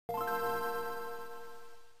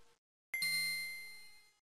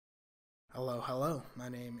Hello. My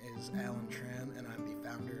name is Alan Tran, and I'm the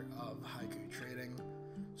founder of HaiKhuu Trading.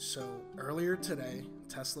 So earlier today,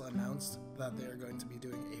 Tesla announced that they are going to be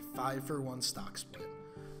doing a 5-for-1 stock split.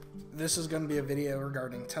 This is going to be a video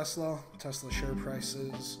regarding Tesla share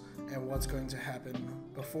prices, and what's going to happen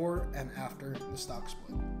before and after the stock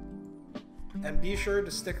split. And be sure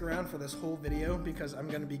to stick around for this whole video because I'm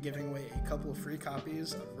going to be giving away a couple of free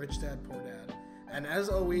copies of Rich Dad Poor Dad. And as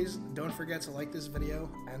always, don't forget to like this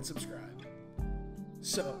video and subscribe.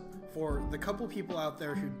 So, for the couple people out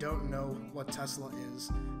there who don't know what Tesla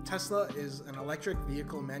is an electric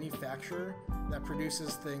vehicle manufacturer that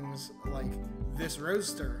produces things like this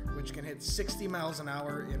Roadster, which can hit 60 miles an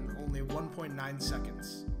hour in only 1.9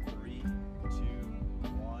 seconds. 3, 2,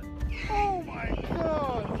 1. Oh my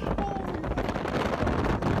god!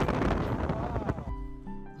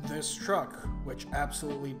 This truck, which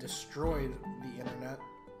absolutely destroyed the internet.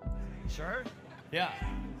 Sure? Yeah.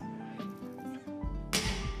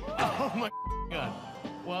 Oh my god.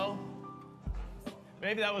 Well,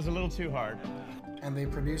 maybe that was a little too hard. And they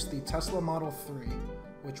produced the Tesla Model 3,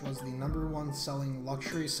 which was the #1 selling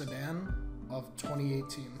luxury sedan of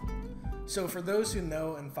 2018. So for those who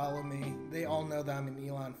know and follow me, they all know that I'm an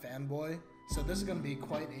Elon fanboy, so this is going to be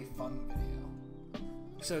quite a fun video.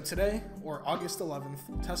 So today, or August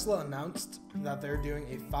 11th, Tesla announced that they're doing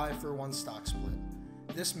a 5-for-1 stock split.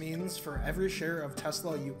 This means for every share of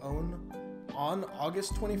Tesla you own, on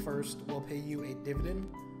August 21st, we'll pay you a dividend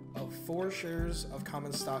of 4 shares of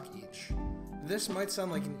common stock each. This might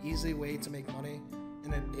sound like an easy way to make money,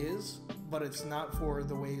 and it is, but it's not for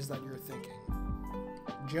the ways that you're thinking.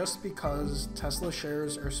 Just because Tesla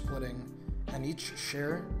shares are splitting and each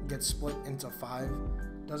share gets split into 5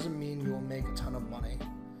 doesn't mean you will make a ton of money.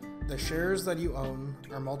 The shares that you own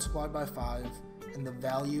are multiplied by 5, and the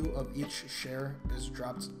value of each share is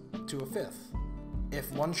dropped to a 5th. If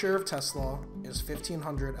 1 share of Tesla is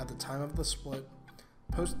 $1,500 at the time of the split,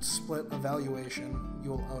 post-split evaluation,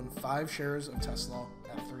 you will own 5 shares of Tesla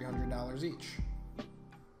at $300 each.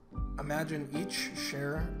 Imagine each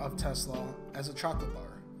share of Tesla as a chocolate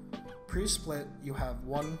bar. Pre-split, you have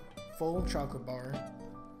 1 full chocolate bar,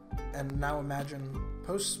 and now imagine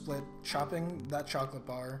post-split chopping that chocolate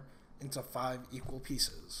bar into 5 equal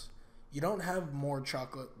pieces. You don't have more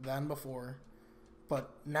chocolate than before,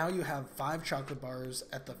 but now you have 5 chocolate bars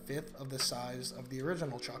at the 5th of the size of the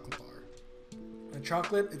original chocolate bar. The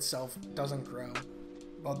chocolate itself doesn't grow,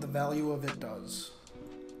 but the value of it does.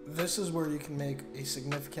 This is where you can make a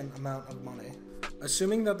significant amount of money.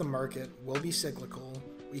 Assuming that the market will be cyclical,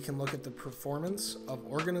 we can look at the performance of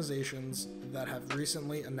organizations that have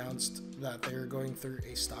recently announced that they are going through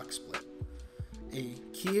a stock split. A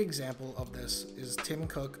key example of this is Tim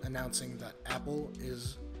Cook announcing that Apple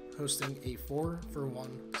is hosting a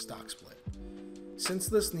 4-for-1 stock split. Since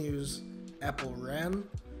this news, Apple ran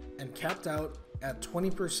and capped out at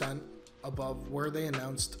 20% above where they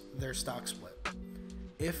announced their stock split.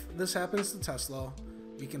 If this happens to Tesla,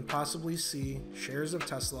 we can possibly see shares of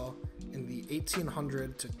Tesla in the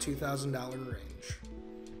 $1,800 to $2,000 range.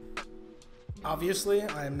 Obviously,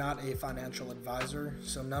 I am not a financial advisor,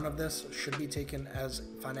 so none of this should be taken as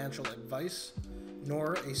financial advice,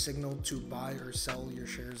 nor a signal to buy or sell your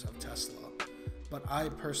shares of Tesla. But I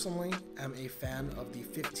personally am a fan of the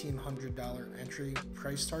 $1,500 entry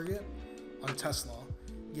price target on Tesla,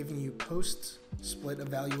 giving you post-split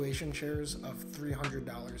evaluation shares of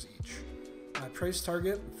 $300 each. My price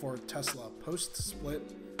target for Tesla post-split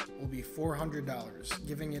will be $400,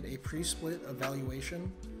 giving it a pre-split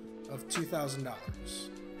evaluation of $2,000.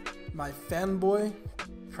 My fanboy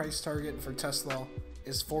price target for Tesla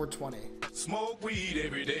is $420. Smoke weed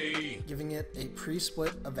every day, giving it a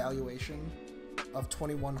pre-split evaluation of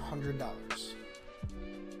 $2,100.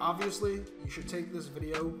 Obviously, you should take this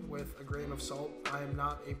video with a grain of salt. I am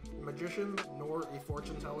not a magician nor a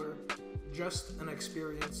fortune teller, just an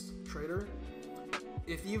experienced trader.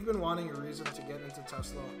 If you've been wanting a reason to get into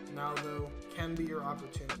Tesla, now though can be your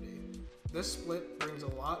opportunity. This split brings a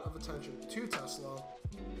lot of attention to Tesla,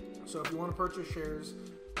 so if you want to purchase shares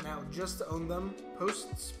now just to own them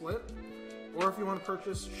post-split, or if you want to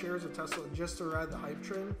purchase shares of Tesla just to ride the hype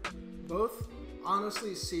train, both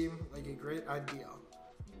honestly seem like a great idea.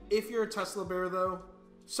 If you're a Tesla bear though,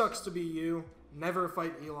 sucks to be you. Never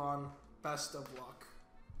fight Elon. Best of luck.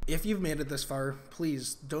 If you've made it this far,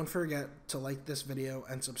 please don't forget to like this video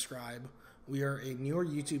and subscribe. We are a newer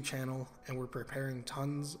YouTube channel and we're preparing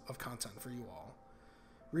tons of content for you all.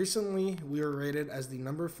 Recently, we were rated as the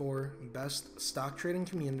 #4 best stock trading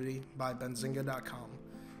community by Benzinga.com.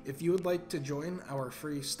 If you would like to join our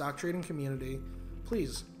free stock trading community,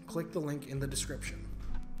 please click the link in the description.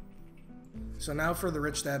 So now for the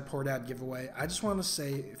Rich Dad Poor Dad giveaway. I just want to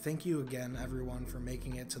say thank you again, everyone, for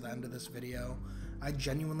making it to the end of this video. I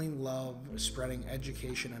genuinely love spreading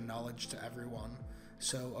education and knowledge to everyone.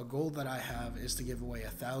 So a goal that I have is to give away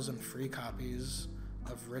 1,000 free copies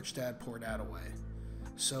of Rich Dad Poor Dad away.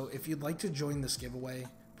 So if you'd like to join this giveaway,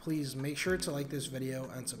 please make sure to like this video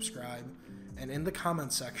and subscribe. And in the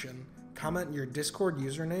comment section, comment your Discord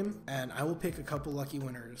username and I will pick a couple lucky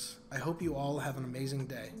winners. I hope you all have an amazing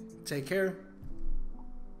day. Take care.